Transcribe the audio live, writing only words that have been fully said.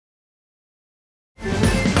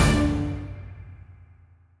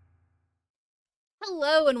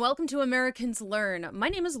Hello and welcome to Americans Learn. My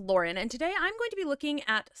name is Lauren and today I'm going to be looking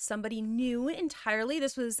at somebody new entirely.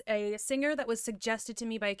 This was a singer that was suggested to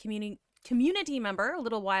me by a community member a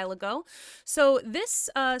little while ago. So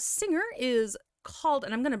this singer is called,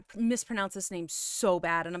 and I'm going to mispronounce this name so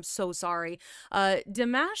bad and I'm so sorry,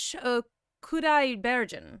 Dimash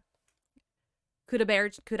Qudaibergen.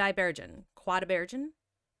 Qudaibergen.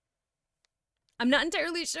 I'm not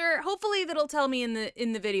entirely sure. Hopefully that'll tell me in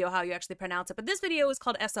the video how you actually pronounce it. But this video is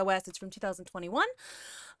called SOS. It's from 2021.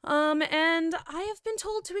 And I have been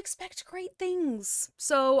told to expect great things.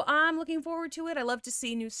 So I'm looking forward to it. I love to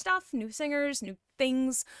see new stuff, new singers, new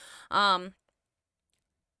things. I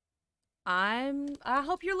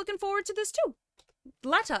hope you're looking forward to this too.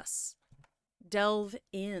 Let us delve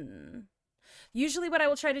in. Usually what I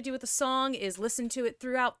will try to do with a song is listen to it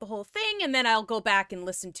throughout the whole thing, and then I'll go back and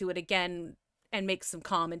listen to it again and make some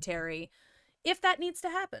commentary if that needs to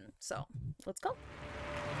happen. So, let's go.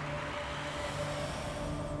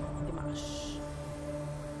 Dimash.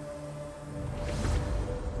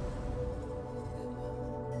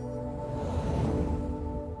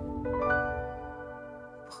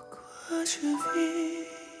 Pourquoi je vis?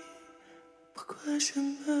 Pourquoi je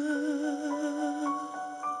meurs?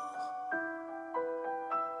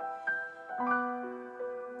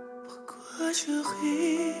 Pourquoi je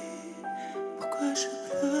ris? Pourquoi je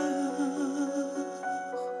pleure?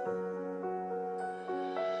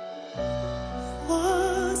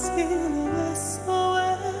 Voici le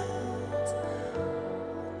SOS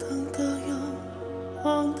d'un terrien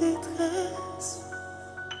en détresse.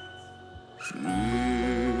 J'ai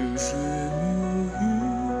jamais eu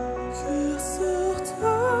que sur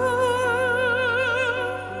terre.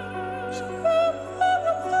 Je me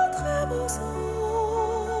prends très beau sang.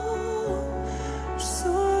 Je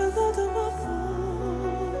soldat de ma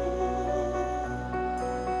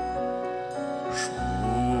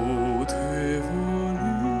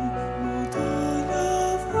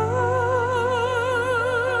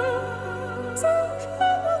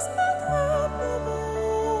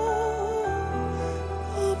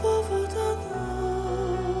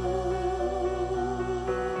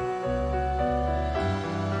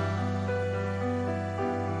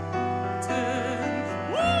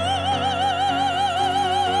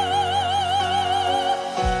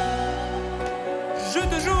Je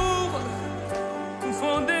te jure,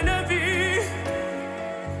 confondez la vie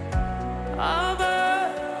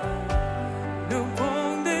avec nos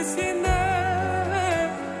bandes dessinées.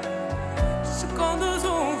 Chacun de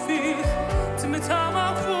son fil, tu mets à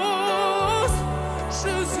ma force.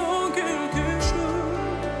 Je sens quelque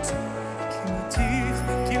chose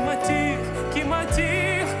qui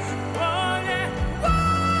m'attire. Oh yeah.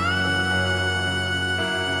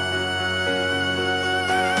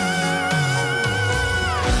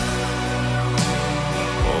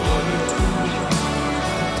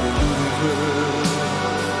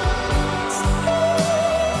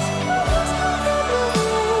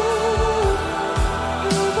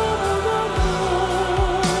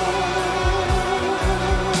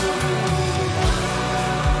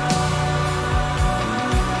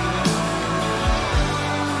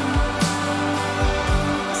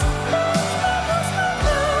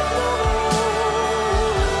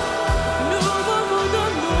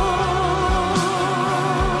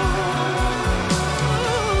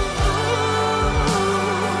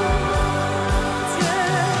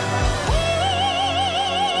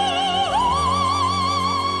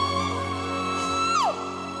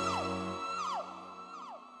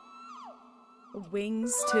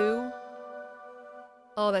 Wings too.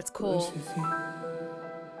 Oh, that's cool.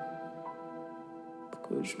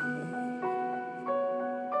 Pourquoi je meurs?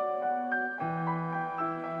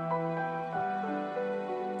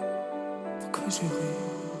 Pourquoi je ris?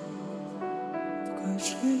 Pourquoi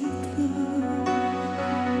je pleure?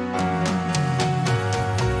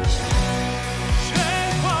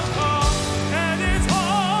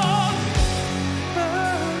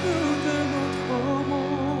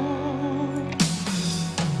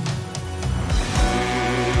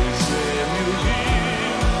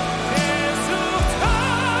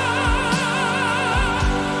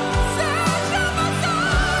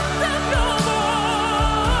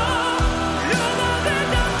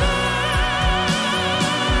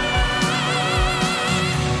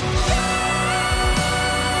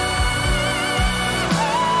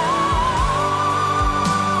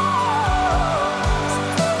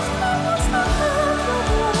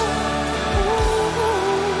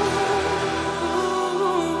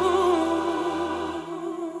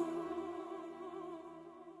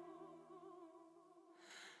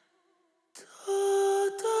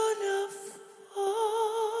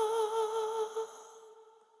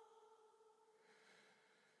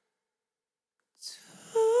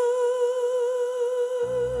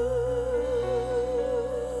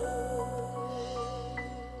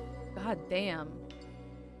 God damn.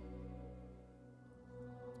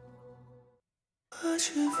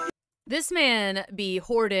 This man be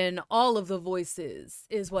hoarding all of the voices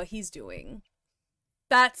is what he's doing.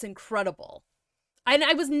 That's incredible. And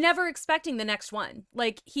I was never expecting the next one.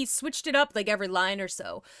 Like, he switched it up like every line or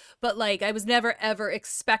so. But like, I was never ever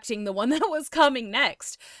expecting the one that was coming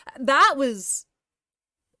next. That was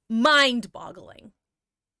mind-boggling.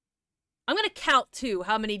 I'm gonna count too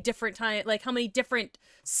how many different how many different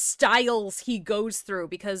styles he goes through,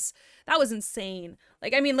 because that was insane.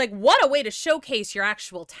 Like, I mean, like, what a way to showcase your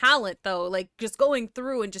actual talent, though. Like, just going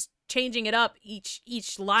through and just changing it up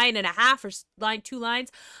each line and a half, or two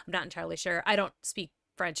lines. I'm not entirely sure. I don't speak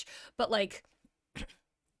French, but like, I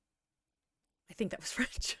think that was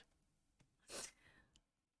French.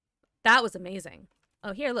 That was amazing.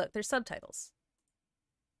 Oh, here, look, there's subtitles.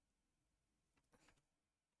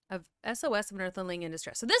 Of SOS of an Earthling in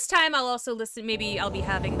Distress. So this time I'll also listen, maybe I'll be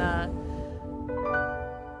having the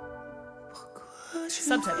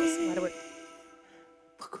subtitles. Why do we...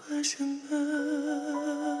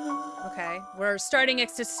 Okay, we're starting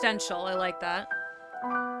existential. I like that.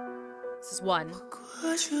 This is one.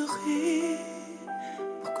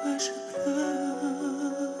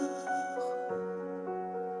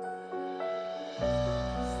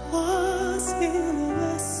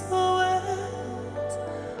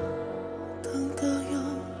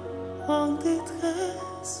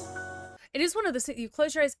 It is one of the, you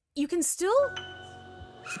close your eyes, you can still,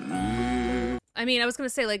 I mean, I was gonna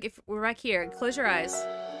say, like, if we're right here, close your eyes.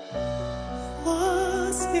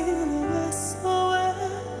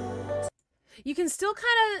 You can still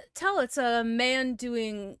kind of tell it's a man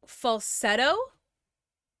doing falsetto,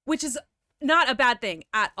 which is not a bad thing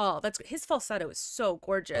at all. That's, his falsetto is so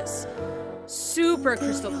gorgeous. Super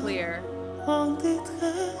crystal clear.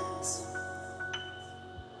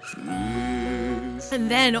 And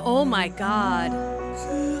then, oh my god.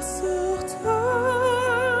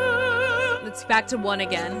 It's back to one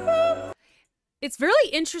again. It's really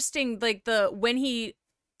interesting, like, when he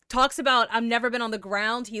talks about I've never been on the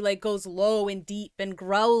ground, he like goes low and deep and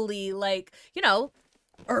growly, like, you know,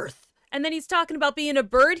 earth. And then he's talking about being a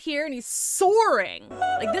bird here and he's soaring.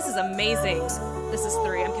 Like, this is amazing. This is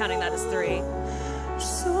 3. I'm counting that as 3.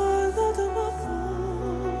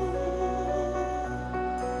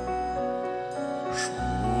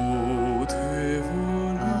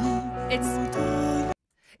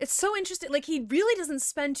 It's so interesting. Like, he really doesn't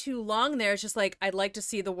spend too long there. It's just like, I'd like to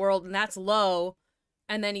see the world, and that's low.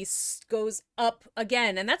 And then he goes up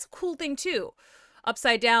again. And that's a cool thing, too.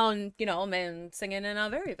 Upside down, you know, man singing in a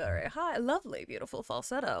very, very high, lovely, beautiful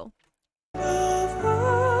falsetto.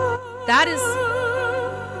 That is...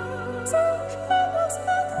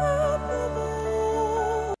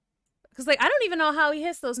 Because, like, I don't even know how he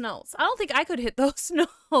hits those notes. I don't think I could hit those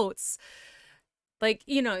notes. Like,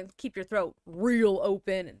 you know, keep your throat real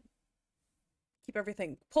open and keep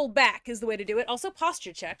everything pulled back is the way to do it. Also,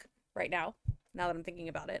 posture check right now that I'm thinking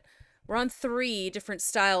about it. We're on 3 different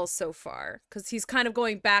styles so far, because he's kind of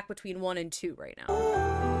going back between 1 and 2 right now.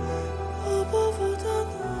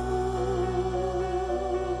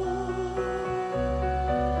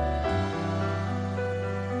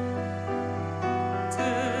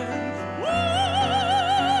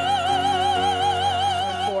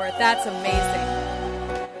 That's amazing.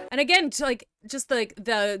 And again, like, just like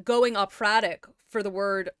the going operatic for the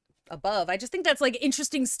word above, I just think that's like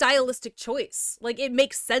interesting stylistic choice. Like, it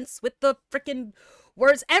makes sense with the freaking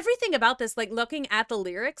words. Everything about this, like, looking at the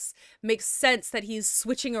lyrics, makes sense that he's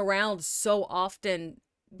switching around so often,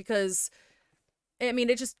 because I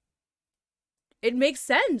mean, it makes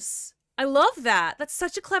sense. I love that. That's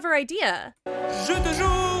such a clever idea.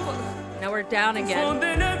 Now we're down again.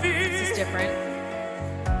 This is different.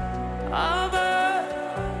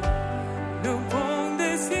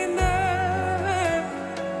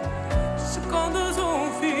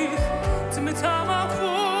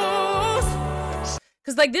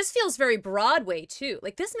 Because, like, this feels very Broadway, too.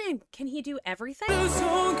 Like, this man, can he do everything?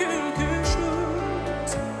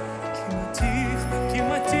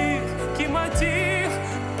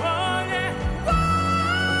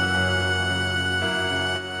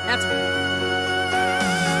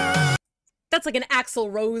 That's like an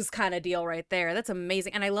Axl Rose kind of deal right there. That's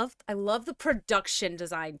amazing. And I love the production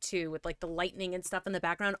design, too, with, like, the lightning and stuff in the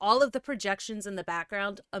background. All of the projections in the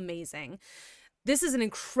background, amazing. This is an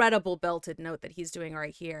incredible belted note that he's doing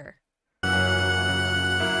right here.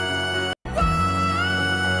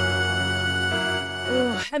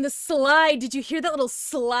 Ooh, and the slide, did you hear that little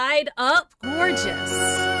slide up? Gorgeous.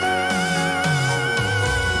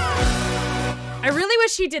 I really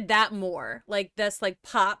wish he did that more. Like this, like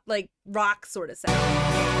pop, like rock sort of sound.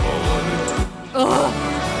 Ugh.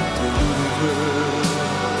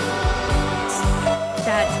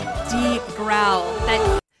 That deep growl,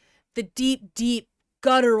 the deep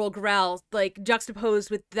guttural growl, like juxtaposed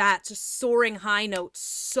with that just soaring high note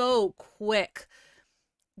so quick.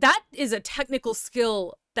 That is a technical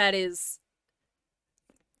skill that is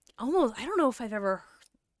almost, I don't know if I've ever,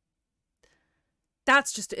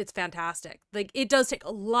 that's just, it's fantastic. Like, it does take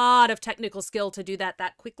a lot of technical skill to do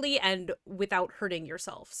that quickly and without hurting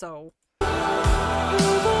yourself. So I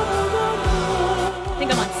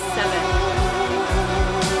think I'm on 7.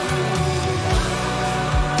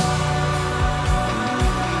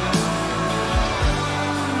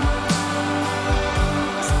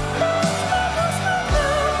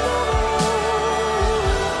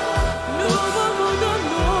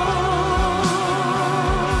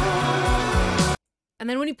 And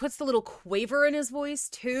then when he puts the little quaver in his voice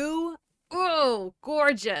too, oh,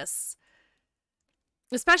 gorgeous.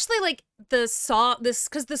 Especially like the song,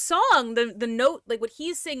 because the song, the note, like what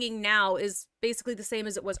he's singing now is basically the same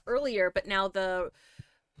as it was earlier, but now the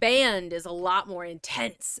band is a lot more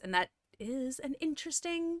intense, and that is an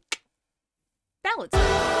interesting balance.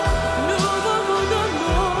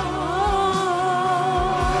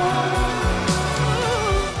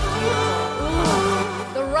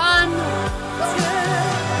 The run.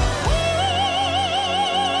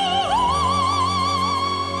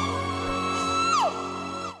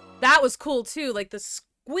 That was cool too, like the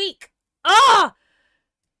squeak. Ah!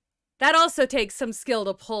 That also takes some skill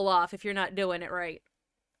to pull off if you're not doing it right.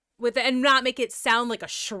 And not make it sound like a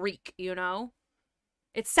shriek, you know?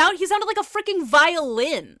 He sounded like a freaking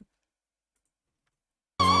violin.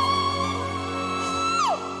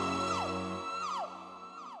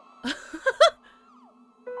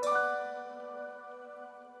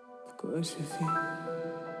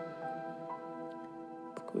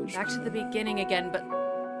 Back to the beginning again, but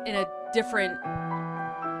in a different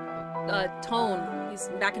tone. He's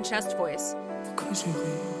back in chest voice.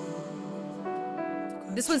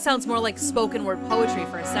 This one sounds more like spoken word poetry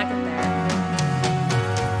for a second there.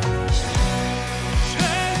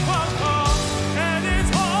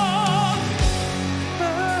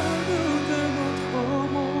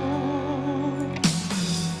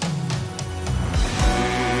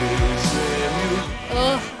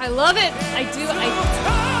 Oh, I love it. I do.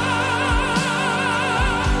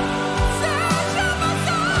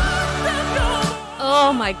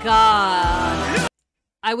 Oh my god.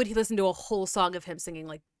 I would listen to a whole song of him singing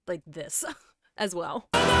like this as well.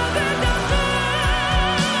 Oh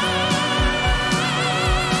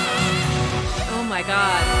my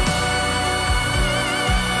god.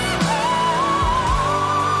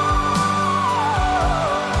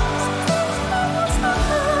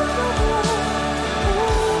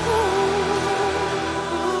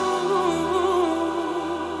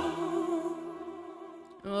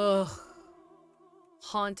 Ugh.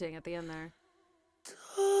 Haunting at the end there.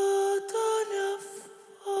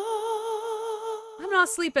 I'm not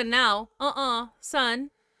sleeping now. Son.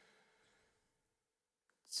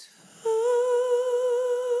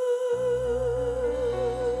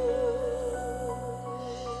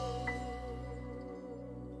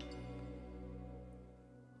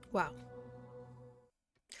 Wow.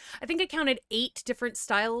 I think I counted 8 different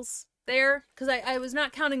styles there, because I was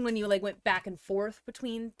not counting when you like went back and forth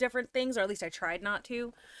between different things, or at least I tried not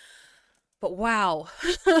to. But wow.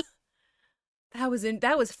 that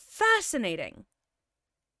was fascinating.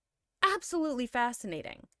 Absolutely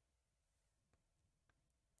fascinating.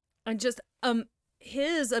 And just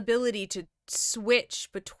his ability to switch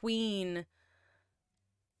between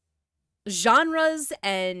genres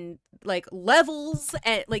and like levels,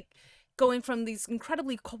 and like going from these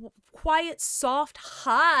incredibly quiet, soft,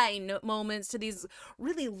 high moments to these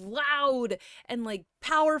really loud and like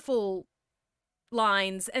powerful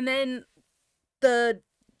lines, and then the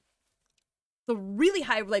really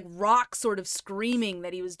high like rock sort of screaming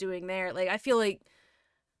that he was doing there. Like, I feel like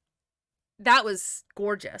that was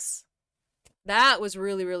gorgeous. That was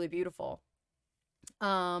really, really beautiful.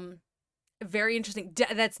 Very interesting.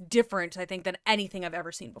 That's different, I think, than anything I've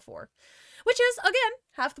ever seen before. Which is, again,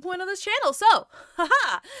 half the point of this channel. So,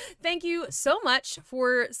 haha! Thank you so much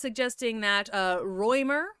for suggesting that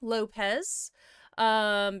Roymer Lopez,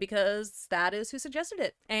 because that is who suggested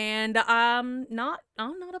it. And I'm not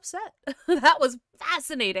upset. That was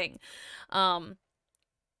fascinating. All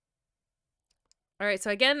right, so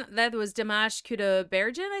again, that was Dimash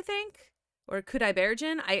Qudaibergen, I think, or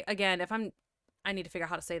Qudaibergen. Again, if I'm I need to figure out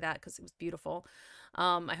how to say that because it was beautiful.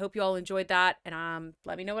 I hope you all enjoyed that, and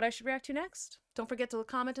let me know what I should react to next. Don't forget to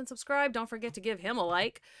comment and subscribe. Don't forget to give him a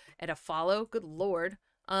like and a follow. Good Lord.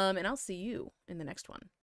 And I'll see you in the next one.